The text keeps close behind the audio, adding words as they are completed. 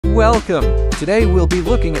Welcome! Today we'll be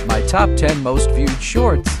looking at my top 10 most viewed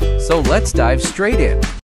shorts, so let's dive straight in.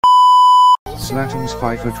 Zlatan's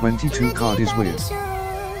FIFA 22 card is weird.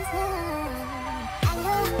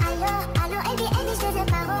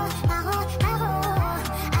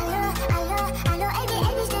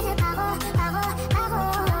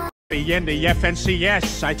 In the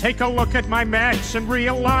FNCS, I take a look at my match and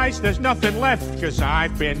realize there's nothing left, cause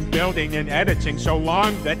I've been building and editing so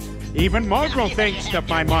long that even Mongrel thinks that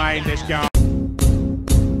my mind is gone. It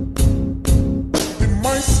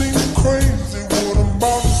might seem crazy what I'm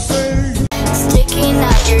about to say. Sticking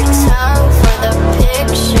out your tongue for the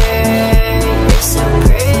picture. You're so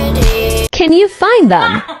pretty. Can you find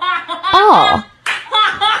them? All.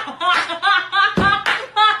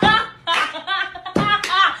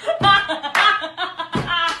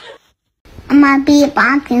 I'm gonna be a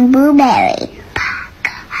pumpkin blueberry.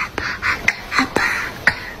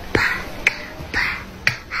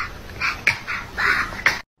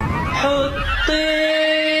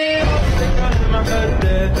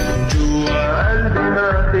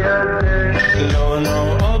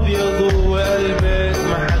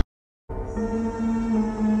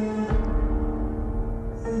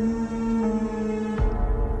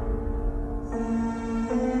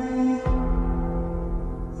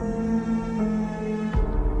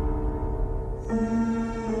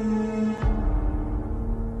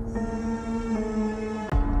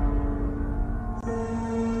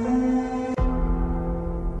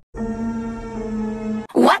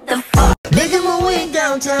 What the fuck? Making my way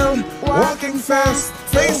downtown, walking fast,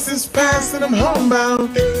 faces past, and I'm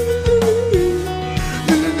homebound.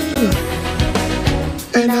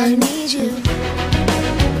 And I need you,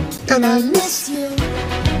 and I miss you.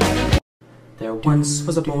 There once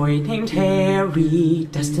was a boy named Harry,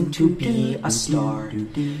 destined to be a star.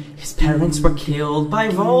 His parents were killed by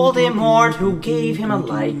Voldemort, who gave him a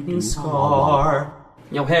lightning scar.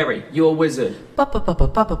 Yo, Harry, you a wizard.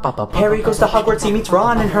 Harry goes to Hogwarts, he meets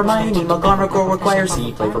Ron and Hermione. McGonagall requires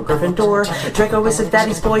he play for Gryffindor. Draco is his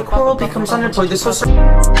daddy's boy, Quirrell becomes unemployed. This was